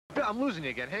Bill, I'm losing you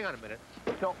again. Hang on a minute.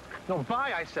 No,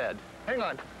 bye, I said. Hang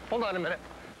on. Hold on a minute.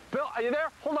 Bill, are you there?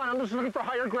 Hold on, I'm just looking for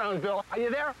higher ground, Bill. Are you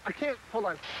there? I can't. Hold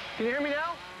on. Can you hear me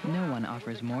now? No one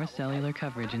offers more cellular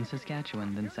coverage in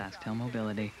Saskatchewan than Sasktel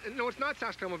Mobility. No, it's not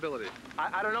Sasktel Mobility.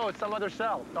 I don't know. It's some other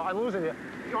cell. No, I'm losing you.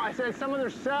 No, I said some other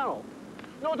cell.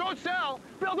 No, don't sell.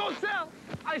 Bill, don't sell.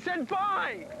 I said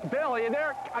bye. Bill, are you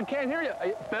there? I can't hear you.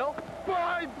 Bill?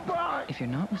 Bye, bye. If you're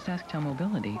not with Sasktel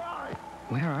Mobility, Bye.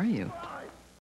 where are you?